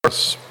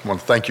Yes, I want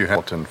to thank you,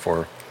 Hamilton,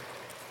 for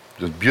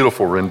this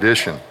beautiful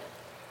rendition.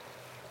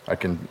 I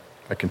can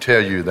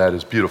tell you that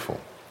is beautiful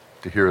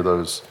to hear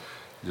those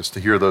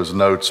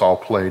notes all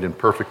played in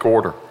perfect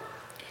order.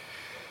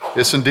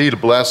 It's indeed a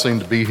blessing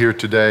to be here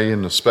today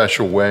in a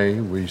special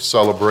way. We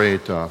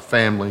celebrate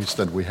families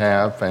that we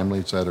have,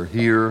 families that are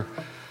here.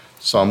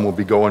 Some will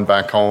be going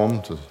back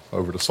home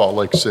over to Salt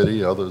Lake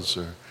City. Others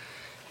are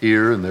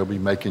here, and they'll be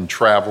making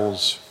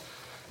travels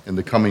in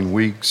the coming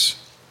weeks.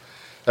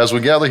 As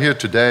we gather here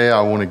today, I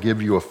want to give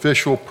you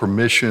official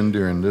permission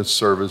during this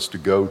service to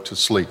go to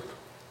sleep.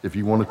 If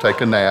you want to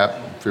take a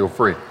nap, feel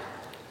free.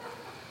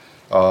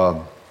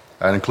 That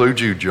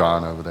includes you,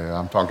 John, over there.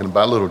 I'm talking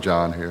about little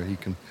John here. He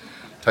can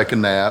take a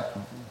nap.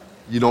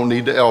 You don't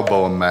need to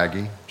elbow him,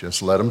 Maggie.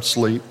 Just let him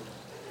sleep.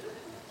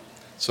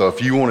 So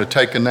if you want to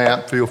take a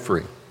nap, feel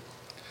free.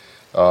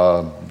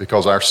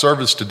 Because our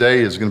service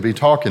today is going to be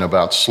talking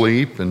about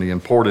sleep and the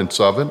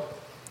importance of it.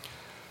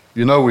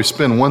 You know, we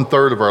spend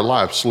 1/3 of our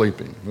life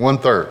sleeping,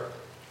 1/3.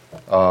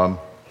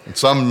 And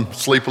some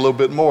sleep a little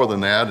bit more than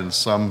that, and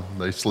some,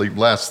 they sleep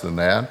less than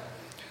that.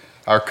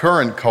 Our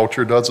current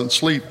culture doesn't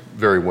sleep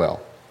very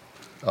well.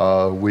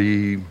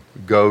 We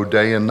go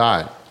day and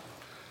night.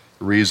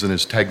 The reason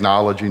is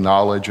technology,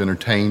 knowledge,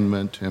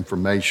 entertainment,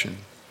 information.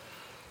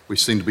 We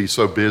seem to be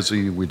so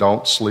busy, we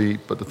don't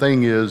sleep. But the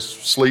thing is,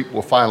 sleep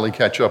will finally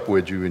catch up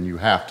with you, and you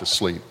have to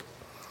sleep.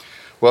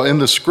 Well, in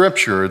the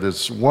scripture,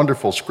 this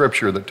wonderful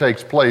scripture that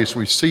takes place,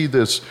 we see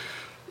this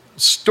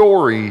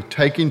story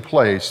taking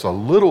place, a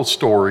little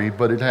story,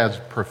 but it has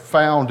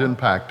profound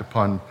impact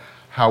upon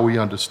how we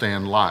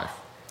understand life.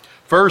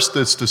 First,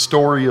 it's the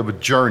story of a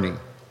journey.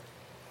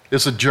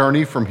 It's a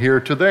journey from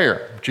here to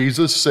there.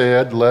 Jesus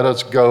said, let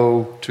us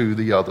go to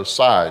the other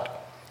side.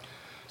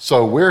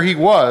 So where he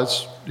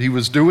was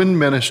doing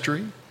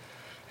ministry.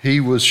 He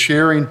was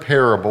sharing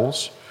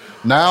parables.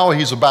 Now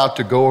he's about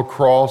to go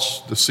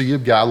across the Sea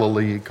of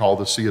Galilee, called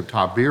the Sea of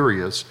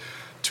Tiberias,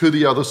 to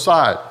the other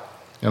side.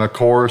 And of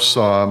course,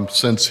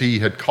 since he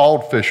had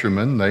called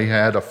fishermen, they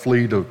had a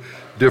fleet of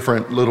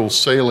different little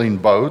sailing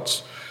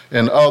boats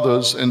and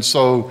others. And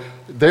so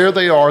there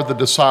they are, the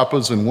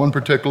disciples in one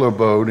particular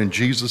boat, and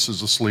Jesus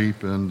is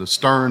asleep in the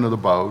stern of the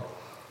boat.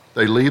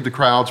 They leave the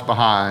crowds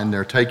behind.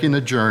 They're taking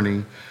a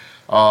journey.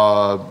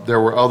 There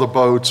were other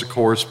boats, of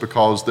course,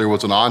 because there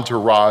was an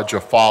entourage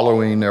of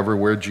following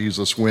everywhere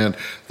Jesus went.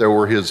 There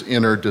were his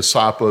inner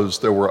disciples.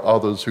 There were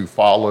others who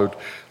followed.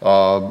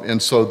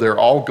 And so they're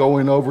all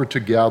going over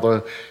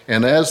together.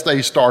 And as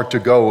they start to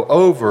go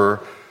over,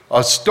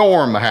 a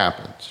storm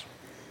happens,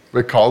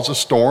 because a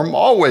storm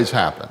always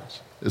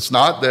happens. It's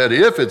not that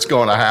if it's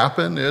going to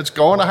happen, it's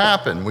going to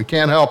happen. We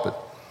can't help it.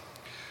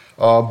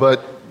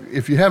 But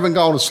if you haven't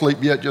gone to sleep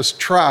yet, just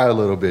try a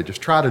little bit.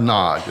 Just try to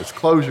nod. Just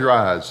close your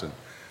eyes and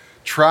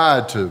try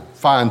to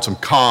find some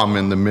calm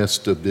in the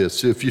midst of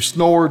this. If you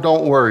snore,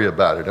 don't worry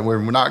about it. And we're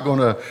not going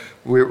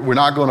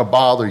to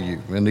bother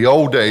you. In the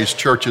old days,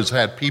 churches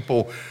had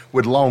people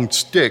with long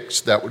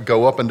sticks that would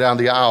go up and down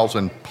the aisles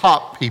and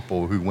pop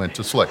people who went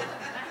to sleep.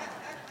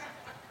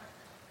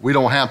 We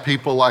don't have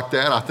people like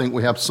that. I think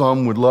we have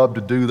some would love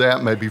to do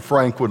that. Maybe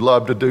Frank would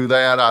love to do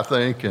that, I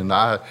think, and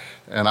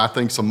I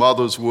think some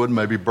others would,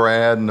 maybe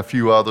Brad and a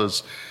few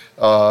others.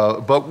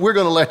 But we're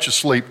going to let you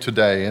sleep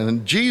today.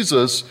 And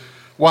Jesus,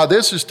 while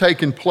this is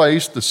taking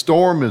place, the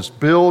storm is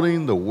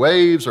building, the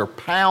waves are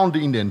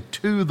pounding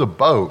into the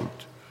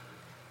boat.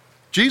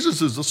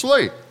 Jesus is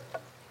asleep.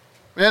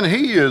 And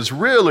he is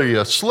really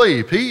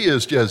asleep. He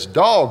is just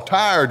dog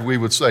tired, we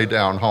would say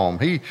down home.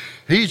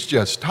 He's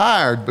just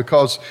tired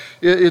because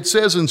it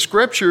says in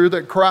Scripture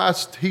that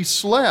Christ, he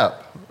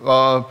slept.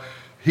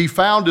 He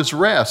found his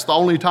rest. The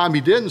only time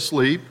he didn't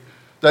sleep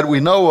that we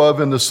know of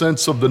in the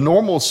sense of the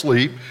normal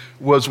sleep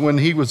was when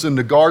he was in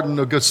the Garden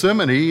of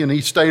Gethsemane and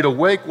he stayed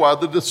awake while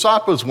the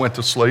disciples went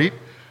to sleep.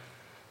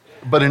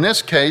 But in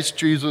this case,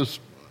 Jesus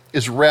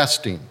is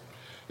resting.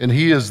 And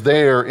he is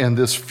there, and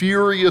this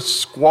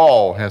furious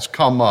squall has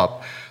come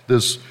up,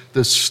 this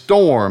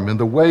storm, and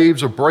the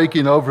waves are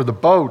breaking over the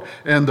boat,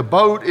 and the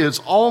boat is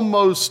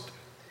almost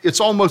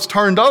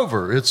turned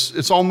over.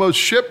 It's almost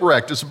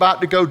shipwrecked. It's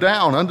about to go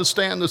down.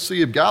 Understand the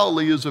Sea of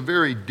Galilee is a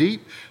very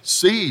deep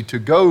sea. To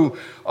go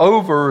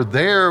over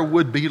there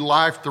would be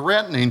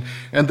life-threatening.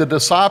 And the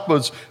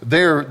disciples,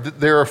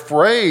 they're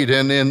afraid,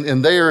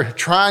 and they're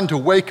trying to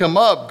wake him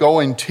up,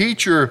 going,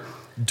 "Teacher,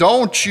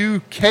 don't you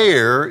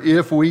care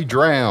if we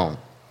drown?"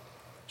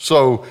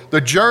 So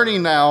the journey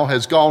now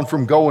has gone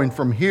from going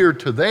from here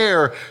to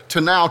there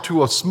to now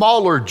to a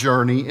smaller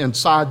journey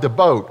inside the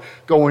boat,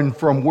 going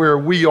from where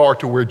we are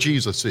to where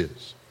Jesus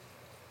is.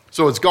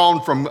 So it's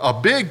gone from a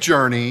big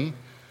journey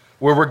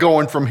where we're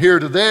going from here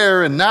to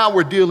there, and now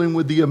we're dealing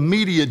with the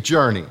immediate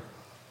journey.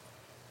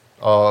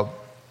 I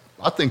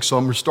think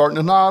some are starting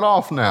to nod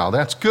off now.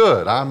 That's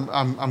good.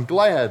 I'm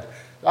glad.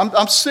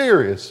 I'm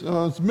serious.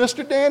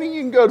 Mr. Danny,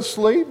 you can go to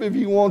sleep if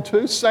you want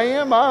to.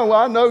 Sam,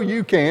 I know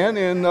you can.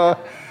 And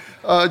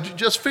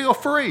just feel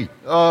free.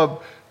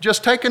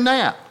 Just take a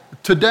nap.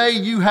 Today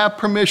you have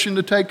permission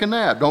to take a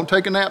nap. Don't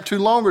take a nap too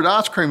long or the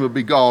ice cream will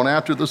be gone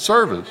after the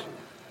service.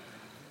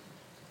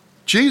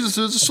 Jesus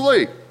is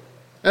asleep.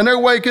 And they're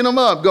waking him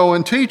up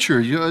going,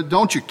 teacher,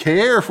 don't you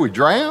care if we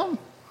drown?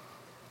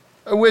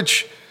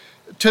 Which,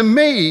 to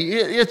me,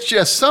 it's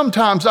just,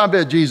 sometimes I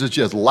bet Jesus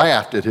just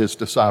laughed at his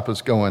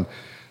disciples going,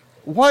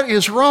 what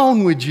is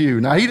wrong with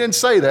you? Now, he didn't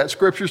say that.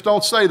 Scriptures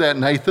don't say that,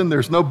 Nathan.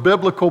 There's no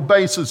biblical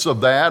basis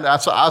of that.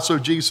 That's an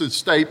eisegesis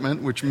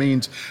statement, which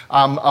means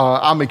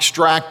I'm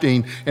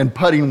extracting and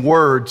putting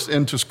words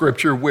into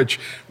Scripture, which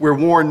we're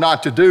warned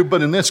not to do.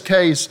 But in this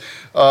case,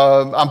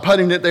 I'm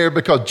putting it there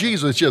because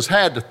Jesus just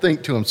had to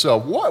think to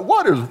himself,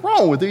 what is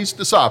wrong with these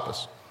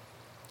disciples?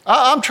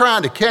 I'm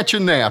trying to catch a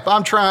nap.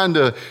 I'm trying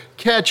to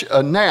catch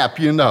a nap,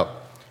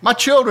 My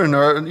children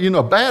are,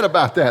 bad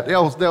about that.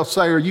 They'll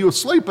say, are you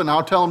asleep? And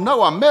I'll tell them,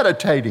 no, I'm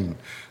meditating.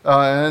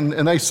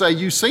 And they say,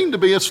 you seem to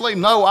be asleep.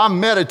 No, I'm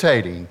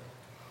meditating.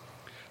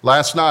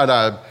 Last night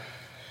I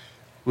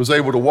was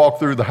able to walk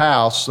through the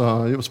house.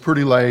 It was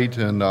pretty late,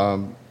 and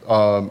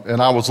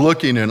I was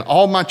looking, and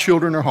all my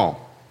children are home.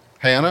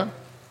 Hannah,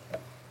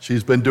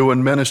 she's been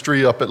doing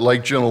ministry up at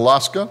Lake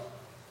Junaluska.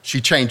 She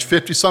changed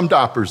 50-some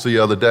diapers the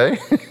other day.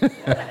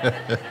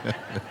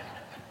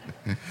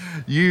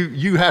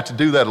 You have to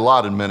do that a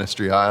lot in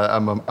ministry,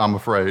 I'm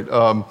afraid.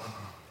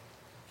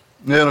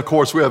 Then, of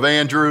course, we have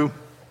Andrew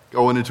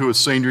going into his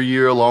senior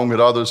year along with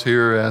others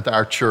here at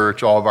our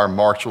church, all of our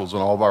marshals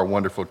and all of our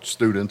wonderful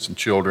students and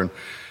children.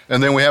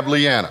 And then we have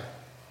Leanna.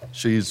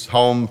 She's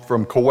home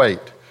from Kuwait.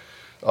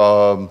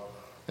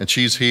 And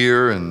she's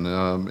here,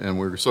 and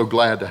we're so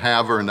glad to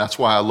have her. And that's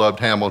why I loved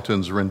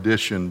Hamilton's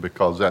rendition,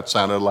 because that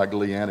sounded like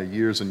Leanna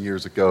years and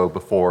years ago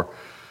before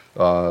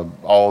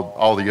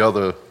all the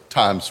other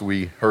times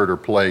we heard her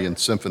play in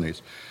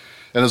symphonies.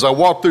 And as I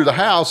walked through the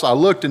house, I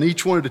looked, and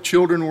each one of the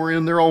children were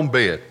in their own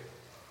bed.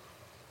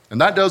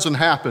 And that doesn't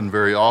happen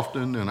very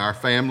often in our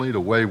family, the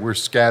way we're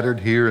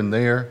scattered here and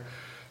there.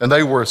 And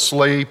they were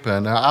asleep,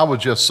 and I was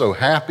just so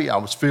happy. I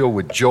was filled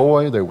with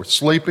joy. They were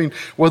sleeping.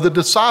 Well, the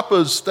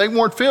disciples, they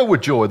weren't filled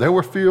with joy. They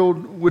were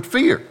filled with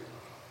fear.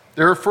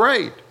 They're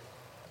afraid.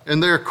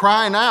 And they're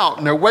crying out,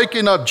 and they're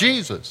waking up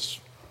Jesus.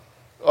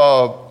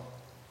 And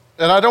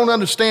I don't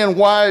understand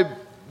why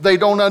they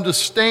don't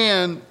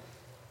understand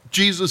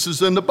Jesus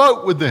is in the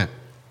boat with them.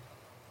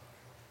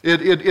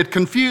 It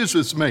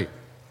confuses me.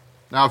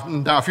 Now,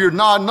 if you're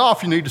nodding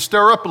off, you need to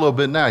stir up a little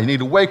bit now. You need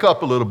to wake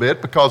up a little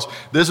bit, because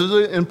this is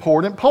an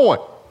important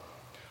point.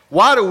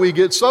 Why do we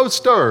get so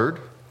stirred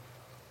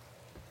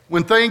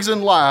when things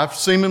in life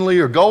seemingly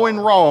are going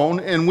wrong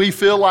and we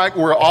feel like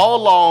we're all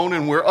alone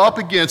and we're up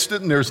against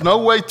it and there's no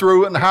way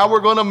through it and how we're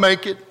going to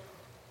make it?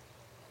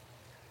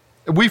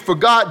 We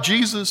forgot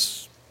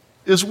Jesus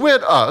is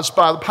with us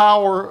by the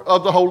power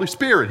of the Holy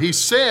Spirit. He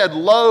said,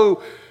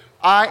 "Lo,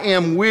 I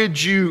am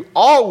with you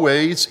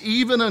always,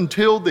 even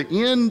until the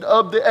end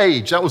of the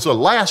age." That was the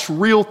last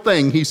real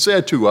thing he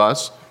said to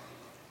us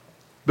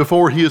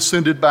before he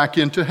ascended back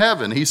into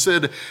heaven. He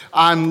said,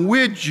 "I'm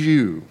with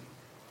you."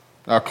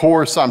 Now, of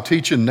course, I'm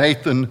teaching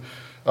Nathan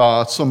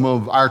some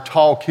of our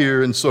talk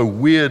here, and so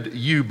 "with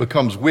you"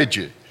 becomes "with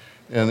you."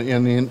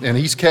 And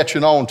he's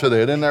catching on to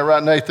that. Isn't that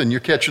right, Nathan?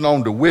 You're catching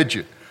on to "with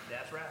you."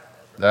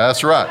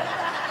 That's right.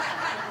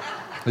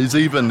 He's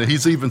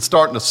even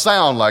starting to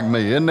sound like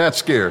me. Isn't that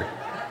scary?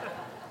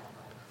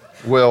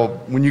 Well,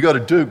 when you go to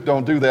Duke,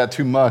 don't do that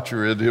too much,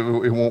 or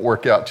it won't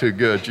work out too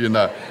good,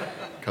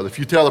 Because if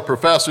you tell the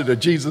professor that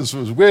Jesus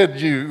was with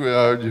you,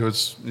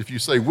 if you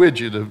say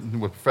 "with you," the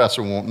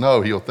professor won't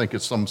know. He'll think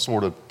it's some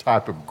sort of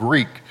type of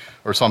Greek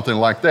or something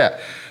like that.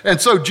 And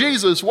so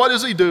Jesus, what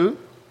does he do?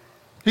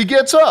 He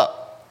gets up.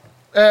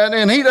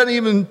 And he doesn't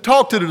even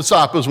talk to the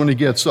disciples when he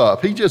gets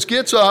up. He just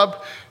gets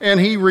up and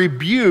he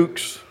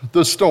rebukes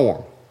the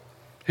storm.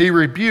 He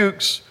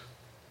rebukes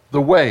the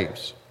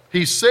waves.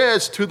 He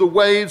says to the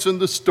waves and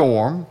the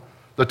storm,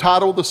 the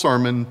title of the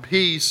sermon,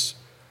 "Peace,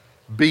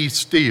 be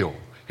still."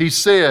 He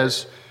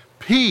says,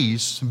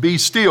 "Peace, be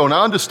still."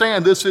 Now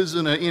understand, this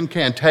isn't an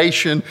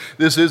incantation.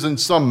 This isn't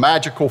some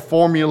magical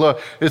formula.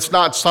 It's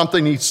not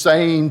something he's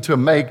saying to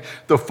make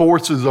the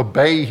forces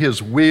obey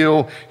his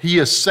will. He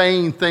is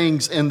saying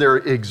things in their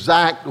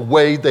exact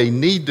way they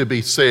need to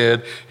be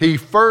said. He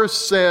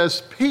first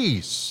says,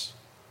 "Peace."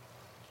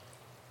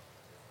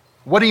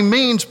 What he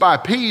means by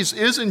peace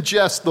isn't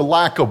just the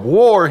lack of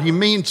war. He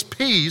means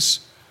peace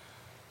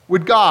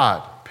with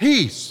God.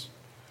 Peace.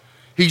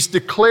 He's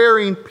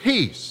declaring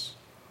peace,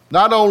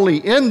 not only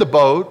in the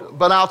boat,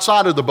 but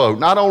outside of the boat.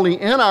 Not only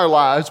in our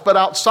lives, but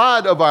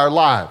outside of our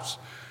lives.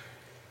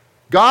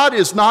 God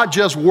is not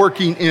just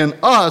working in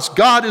us,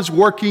 God is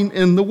working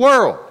in the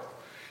world.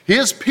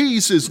 His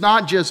peace is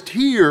not just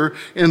here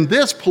in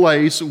this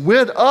place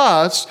with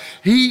us.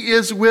 He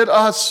is with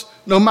us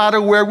no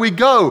matter where we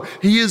go.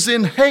 He is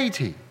in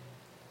Haiti.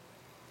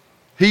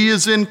 He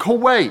is in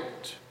Kuwait.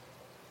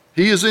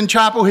 He is in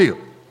Chapel Hill.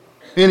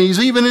 And he's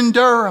even in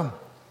Durham,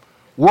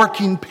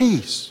 working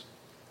peace.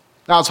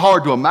 Now, it's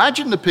hard to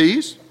imagine the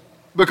peace,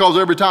 because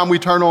every time we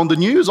turn on the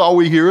news, all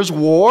we hear is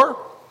war.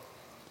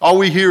 All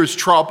we hear is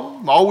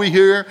trouble. All we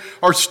hear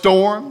are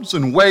storms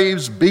and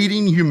waves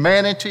beating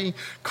humanity,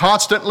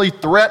 constantly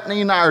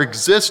threatening our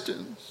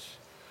existence.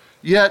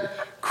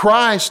 Yet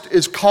Christ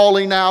is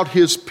calling out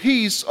his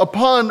peace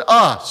upon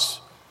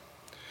us.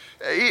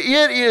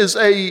 It is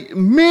a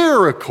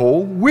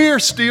miracle we're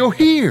still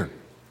here.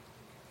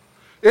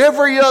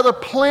 Every other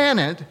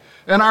planet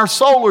in our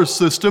solar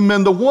system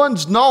and the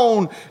ones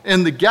known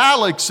in the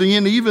galaxy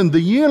and even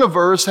the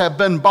universe have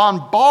been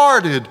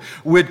bombarded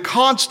with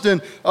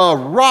constant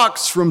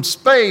rocks from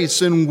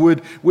space and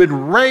with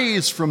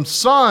rays from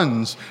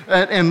suns,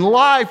 and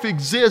life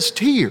exists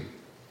here.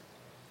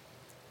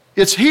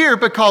 It's here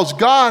because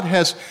God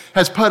has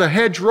put a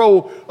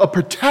hedgerow of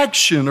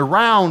protection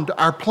around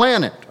our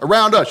planet,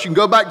 around us. You can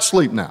go back to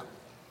sleep now.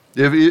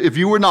 If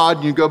you were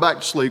nodding, you go back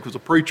to sleep because the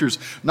preacher's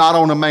not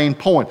on a main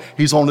point.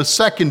 He's on a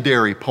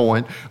secondary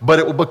point, but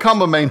it will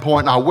become a main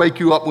point, and I'll wake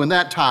you up when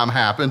that time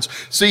happens.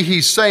 See,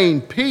 he's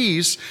saying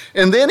peace,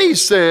 and then he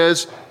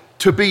says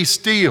to be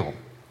still.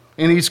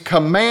 And he's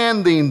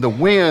commanding the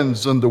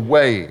winds and the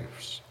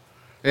waves.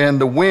 And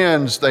the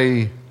winds,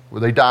 they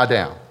die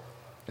down.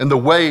 And the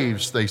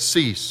waves, they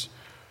cease.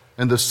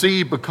 And the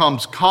sea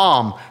becomes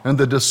calm. And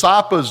the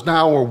disciples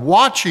now are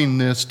watching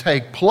this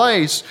take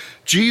place.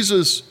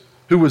 Jesus,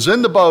 who was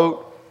in the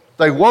boat,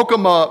 they woke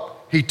him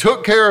up, he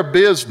took care of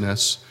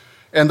business,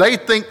 and they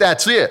think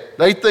that's it.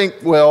 They think,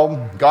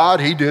 well, God,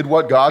 he did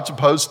what God's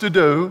supposed to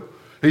do.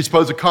 He's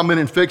supposed to come in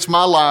and fix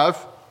my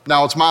life.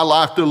 Now it's my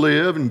life to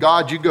live, and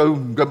God, you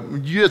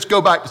just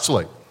go back to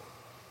sleep.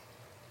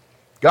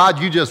 God,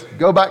 you just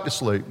go back to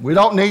sleep. We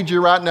don't need you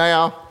right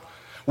now.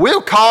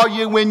 We'll call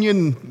you when you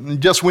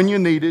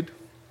need it.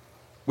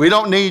 We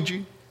don't need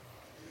you.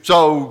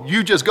 So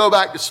you just go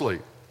back to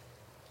sleep.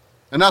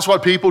 And that's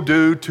what people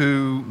do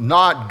to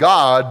not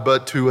God,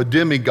 but to a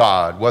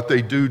demigod. What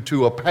they do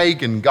to a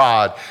pagan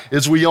god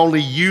is we only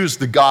use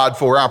the god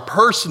for our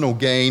personal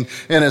gain.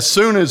 And as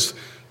soon as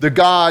the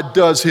God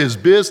does his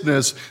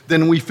business,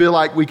 then we feel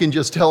like we can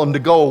just tell him to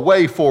go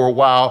away for a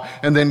while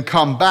and then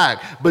come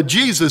back. But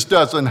Jesus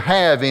doesn't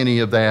have any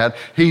of that.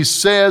 He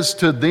says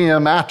to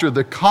them after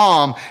the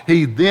calm,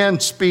 he then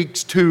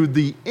speaks to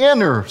the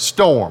inner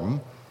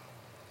storm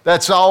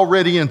that's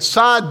already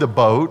inside the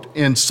boat,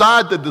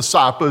 inside the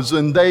disciples,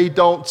 and they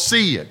don't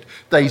see it.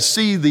 They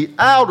see the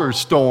outer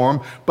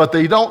storm, but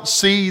they don't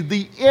see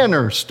the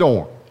inner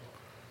storm.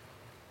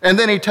 And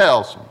then he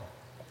tells them,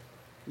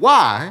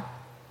 why?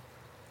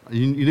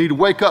 You need to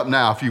wake up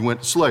now if you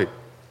went to sleep.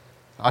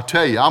 I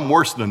tell you, I'm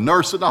worse than a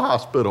nurse in the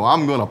hospital.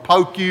 I'm going to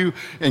poke you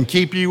and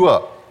keep you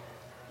up.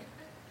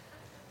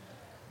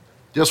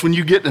 Just when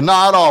you get the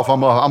nod off, I'm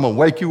going to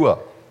wake you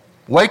up.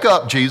 Wake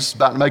up, Jesus is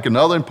about to make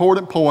another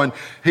important point.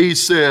 He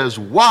says,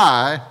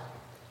 why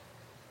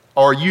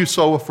are you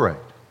so afraid?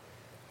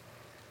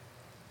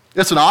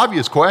 It's an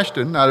obvious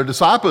question. Now, the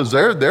disciples,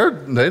 they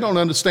don't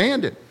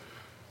understand it.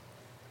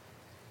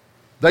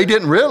 They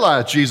didn't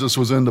realize Jesus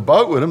was in the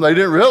boat with them. They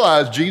didn't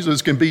realize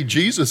Jesus can be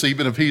Jesus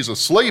even if he's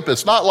asleep.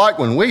 It's not like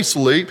when we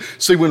sleep.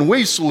 See, when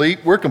we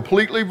sleep, we're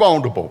completely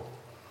vulnerable.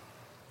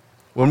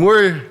 When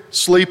we're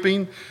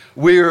sleeping,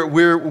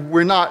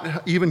 we're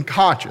not even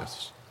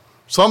conscious.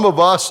 Some of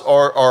us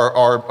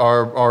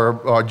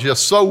are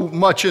just so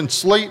much in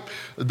sleep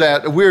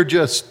that we're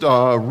just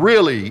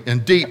really in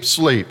deep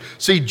sleep.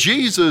 See,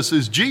 Jesus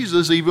is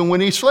Jesus even when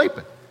he's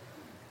sleeping.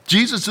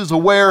 Jesus is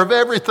aware of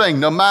everything,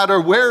 no matter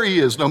where he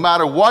is, no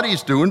matter what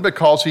he's doing,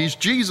 because he's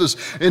Jesus.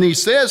 And he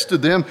says to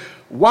them,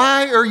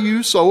 why are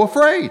you so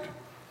afraid?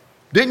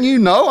 Didn't you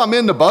know I'm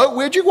in the boat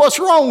with you? What's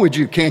wrong with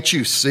you? Can't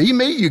you see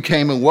me? You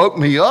came and woke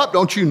me up.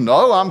 Don't you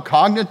know I'm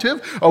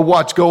cognitive of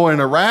what's going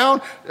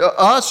around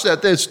us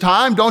at this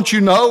time? Don't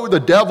you know the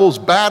devil's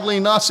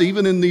battling us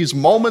even in these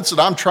moments that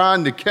I'm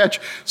trying to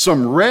catch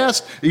some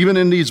rest? Even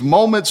in these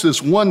moments,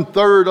 this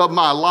 1/3 of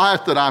my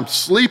life that I'm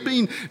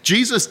sleeping,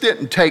 Jesus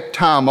didn't take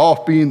time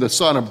off being the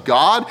Son of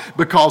God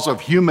because of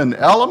human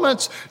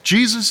elements.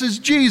 Jesus is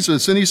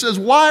Jesus. And he says,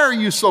 why are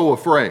you so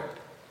afraid?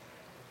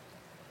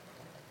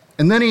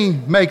 And then he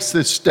makes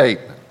this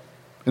statement,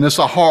 and it's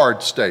a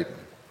hard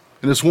statement,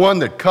 and it's one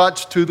that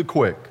cuts to the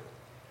quick.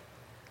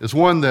 It's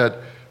one that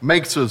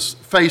makes us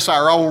face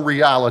our own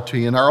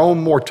reality and our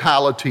own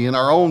mortality and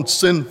our own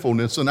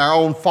sinfulness and our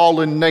own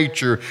fallen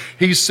nature.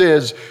 He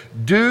says,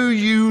 do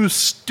you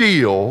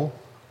still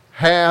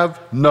have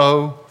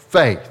no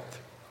faith?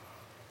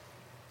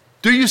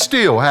 Do you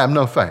still have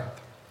no faith?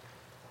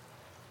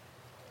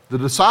 The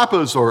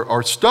disciples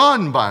are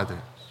stunned by this.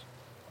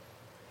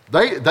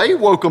 They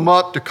woke him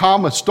up to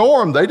calm a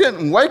storm. They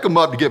didn't wake him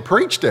up to get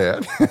preached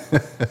at.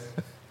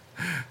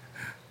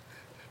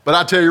 But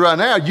I tell you right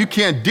now, you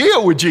can't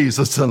deal with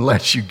Jesus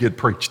unless you get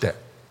preached at.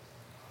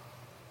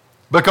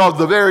 Because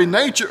the very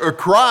nature of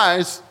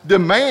Christ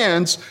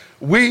demands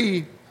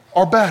we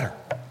are better.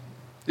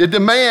 It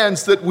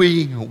demands that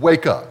we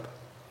wake up.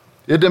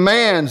 It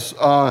demands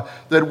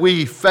that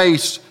we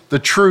face the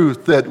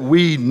truth that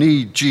we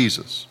need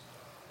Jesus.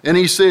 And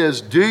he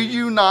says, do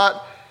you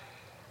not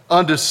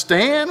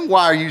understand?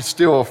 Why are you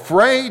still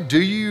afraid? Do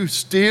you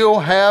still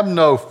have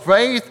no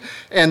faith?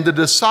 And the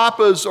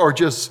disciples are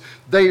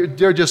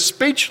they're just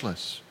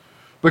speechless.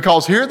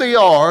 Because here they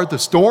are, the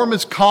storm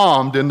is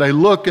calmed, and they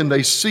look and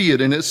they see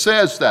it, and it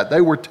says that.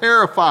 They were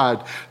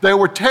terrified. They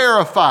were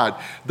terrified.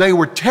 They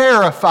were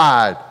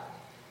terrified.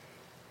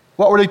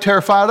 What were they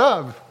terrified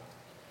of?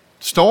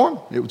 Storm?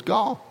 It was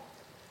gone.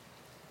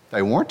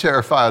 They weren't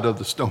terrified of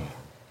the storm.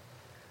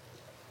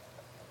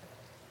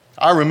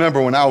 I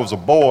remember when I was a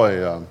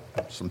boy,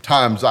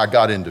 sometimes I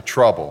got into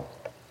trouble.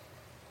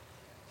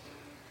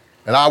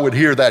 And I would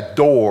hear that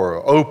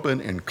door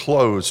open and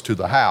close to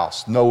the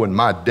house, knowing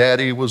my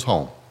daddy was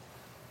home.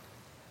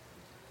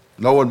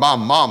 Knowing my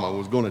mama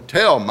was going to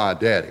tell my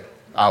daddy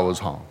I was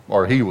home,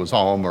 or he was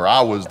home, or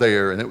I was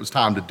there, and it was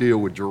time to deal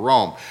with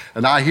Jerome.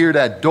 And I hear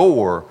that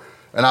door,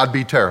 and I'd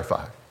be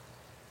terrified.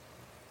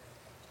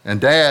 And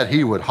Dad,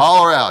 he would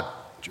holler out,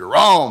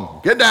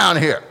 "Jerome, get down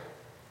here."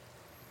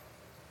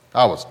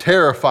 I was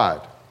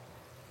terrified.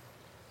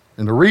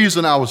 And the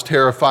reason I was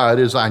terrified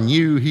is I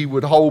knew he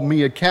would hold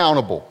me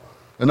accountable.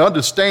 And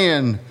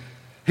understand,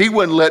 he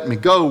wouldn't let me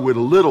go with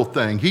a little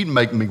thing. He'd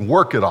make me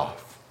work it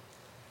off.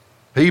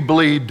 He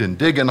believed in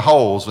digging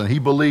holes, and he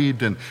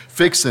believed in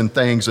fixing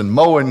things and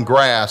mowing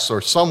grass,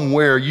 or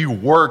somewhere you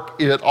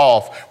work it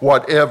off,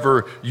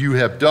 whatever you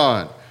have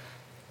done.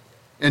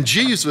 And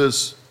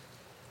Jesus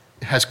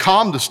has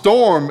calmed the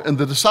storm, and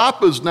the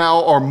disciples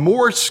now are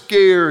more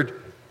scared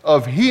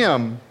of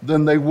him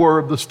than they were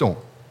of the storm.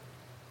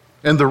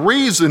 And the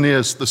reason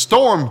is the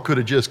storm could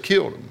have just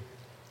killed him.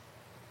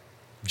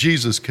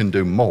 Jesus can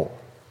do more.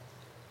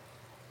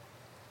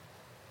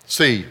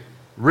 See,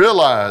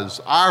 realize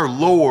our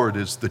Lord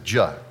is the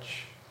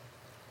judge.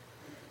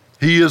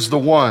 He is the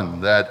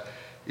one that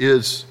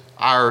is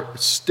our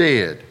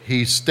stead.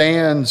 He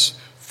stands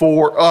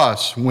for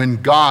us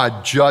when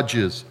God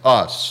judges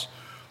us.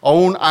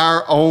 On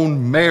our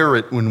own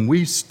merit, when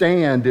we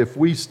stand, if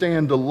we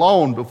stand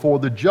alone before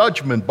the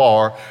judgment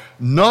bar,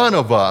 none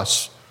of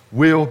us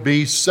will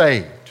be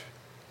saved.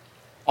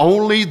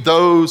 Only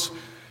those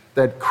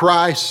that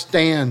Christ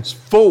stands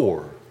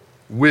for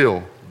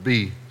will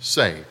be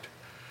saved.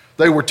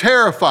 They were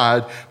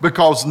terrified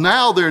because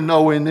now they're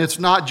knowing it's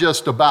not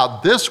just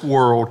about this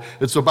world,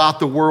 it's about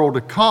the world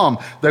to come.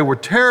 They were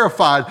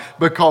terrified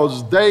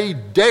because they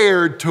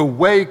dared to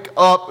wake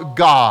up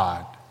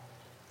God.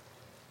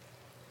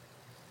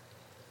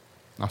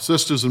 Now,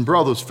 sisters and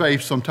brothers,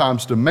 faith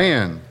sometimes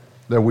demands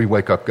that we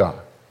wake up God,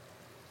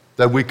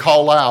 that we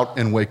call out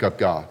and wake up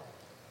God.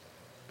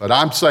 But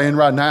I'm saying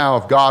right now,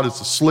 if God is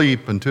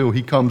asleep until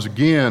he comes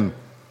again,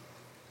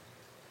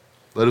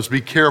 let us be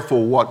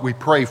careful what we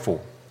pray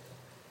for.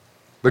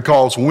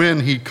 Because when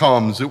he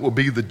comes, it will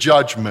be the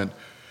judgment,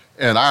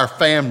 and our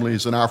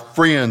families and our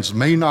friends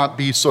may not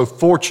be so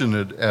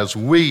fortunate as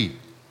we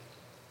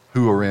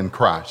who are in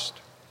Christ.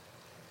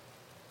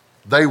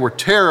 They were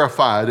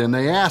terrified, and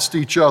they asked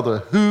each other,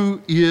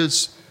 "Who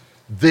is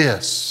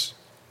this?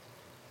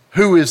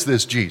 Who is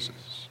this Jesus?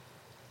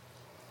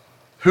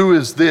 Who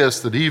is this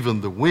that even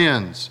the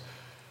winds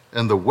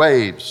and the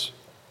waves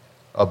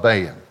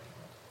obey him?"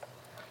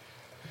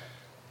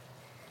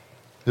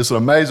 It's an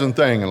amazing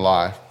thing in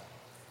life.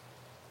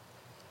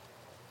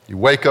 You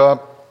wake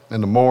up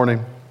in the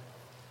morning,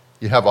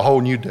 you have a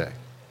whole new day.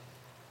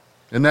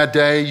 In that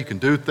day, you can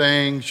do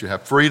things, you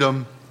have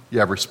freedom, you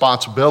have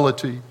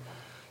responsibility.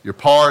 You're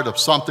part of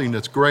something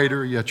that's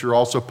greater, yet you're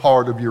also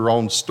part of your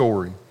own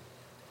story.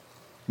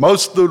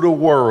 Most of the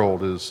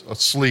world is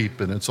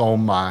asleep in its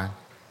own mind.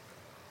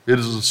 It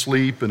is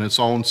asleep in its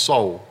own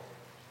soul.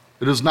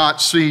 It does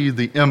not see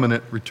the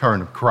imminent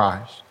return of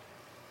Christ.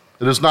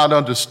 It does not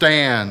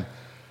understand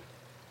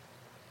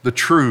the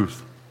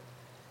truth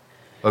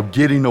of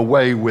getting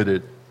away with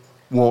it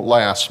won't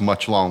last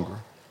much longer.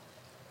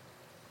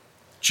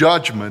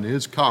 Judgment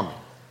is coming.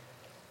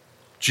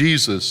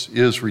 Jesus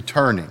is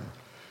returning.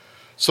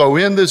 So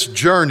in this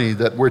journey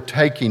that we're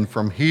taking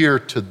from here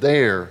to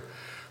there,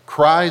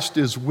 Christ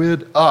is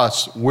with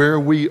us where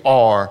we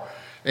are,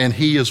 and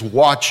he is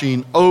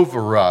watching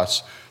over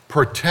us,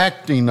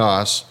 protecting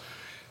us,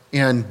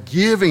 and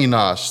giving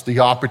us the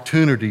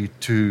opportunity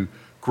to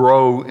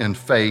grow in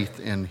faith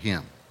in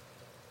him.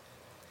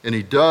 And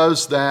he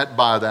does that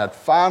by that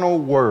final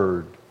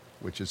word,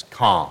 which is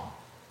calm.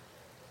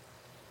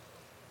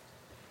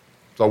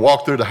 So I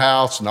walk through the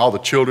house, and all the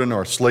children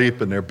are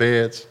asleep in their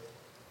beds.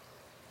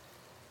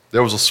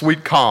 There was a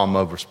sweet calm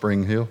over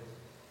Spring Hill.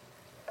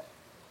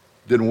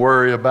 Didn't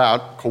worry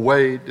about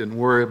Kuwait, didn't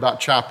worry about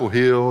Chapel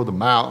Hill, the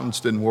mountains,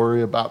 didn't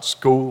worry about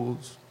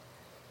schools,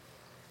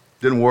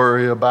 didn't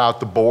worry about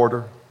the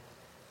border,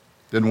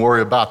 didn't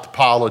worry about the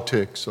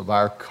politics of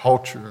our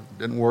culture,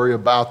 didn't worry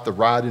about the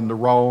right and the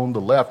wrong, the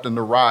left and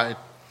the right,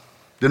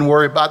 didn't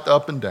worry about the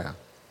up and down,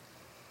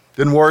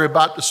 didn't worry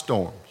about the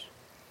storms,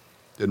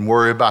 didn't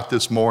worry about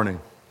this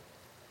morning.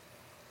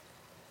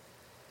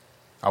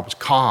 I was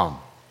calm.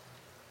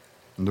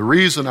 And the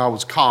reason I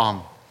was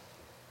calm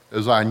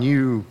is I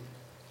knew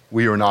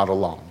we are not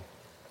alone.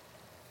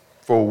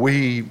 For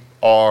we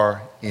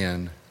are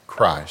in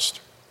Christ.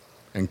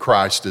 and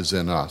Christ is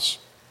in us.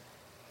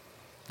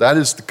 That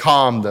is the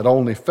calm that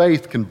only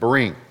faith can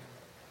bring.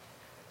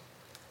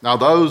 Now,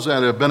 those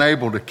that have been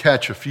able to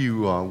catch a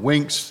few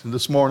winks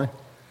this morning,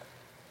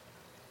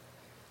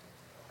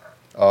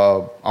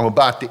 I'm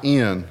about to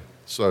end,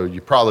 so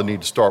you probably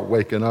need to start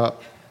waking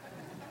up.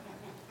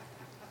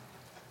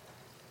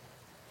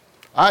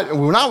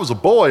 When I was a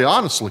boy,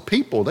 honestly,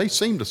 they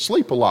seemed to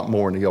sleep a lot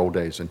more in the old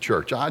days in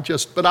church.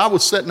 But I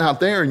was sitting out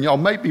there, and y'all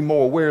may be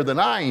more aware than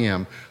I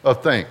am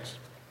of things.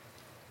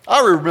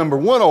 I remember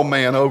one old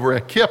man over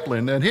at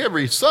Kipling, and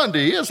every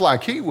Sunday, it's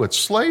like he would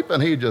sleep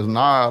and he'd just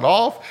nod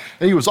off.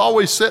 And he was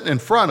always sitting in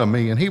front of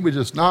me, and he would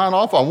just nod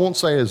off. I won't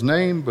say his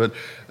name, but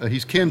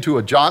he's kin to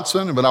a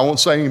Johnson, but I won't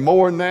say any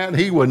more than that.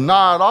 He would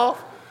nod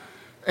off.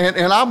 And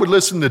I would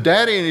listen to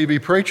Daddy, and he'd be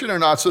preaching,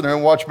 and I'd sit there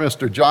and watch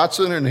Mr.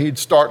 Johnson, and he'd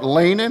start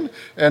leaning,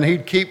 and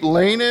he'd keep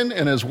leaning,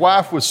 and his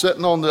wife was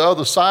sitting on the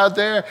other side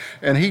there,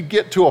 and he'd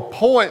get to a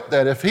point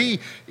that if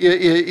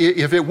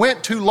it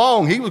went too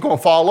long, he was going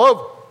to fall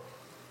over.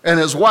 And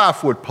his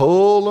wife would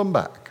pull him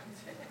back.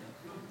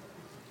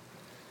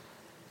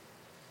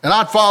 And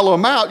I'd follow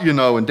him out,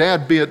 and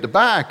Dad'd be at the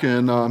back,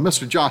 and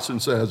Mr. Johnson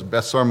says, the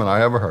best sermon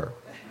I ever heard.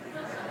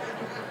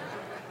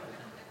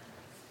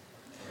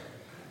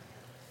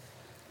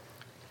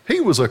 He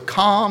was a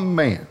calm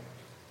man.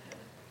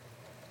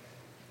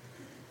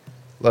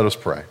 Let us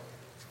pray.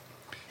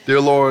 Dear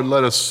Lord,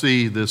 let us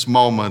see this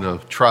moment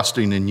of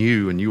trusting in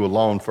you and you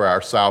alone for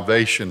our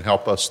salvation.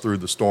 Help us through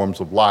the storms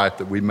of life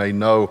that we may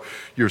know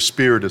your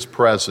Spirit is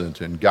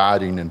present and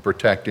guiding and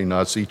protecting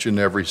us each and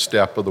every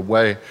step of the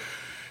way.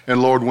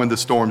 And Lord, when the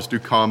storms do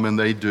come, and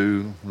they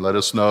do, let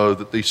us know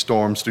that these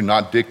storms do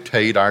not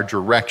dictate our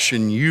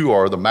direction. You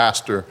are the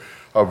master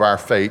of our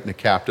fate and the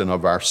captain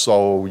of our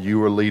soul.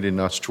 You are leading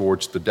us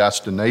towards the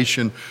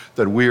destination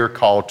that we are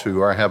called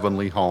to, our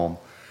heavenly home.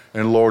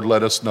 And Lord,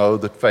 let us know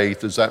that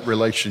faith is that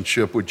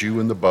relationship with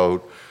you in the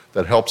boat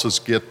that helps us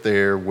get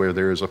there where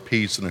there is a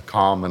peace and a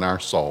calm in our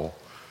soul.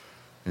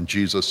 In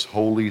Jesus'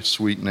 holy,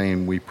 sweet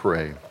name we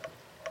pray.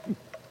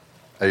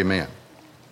 Amen.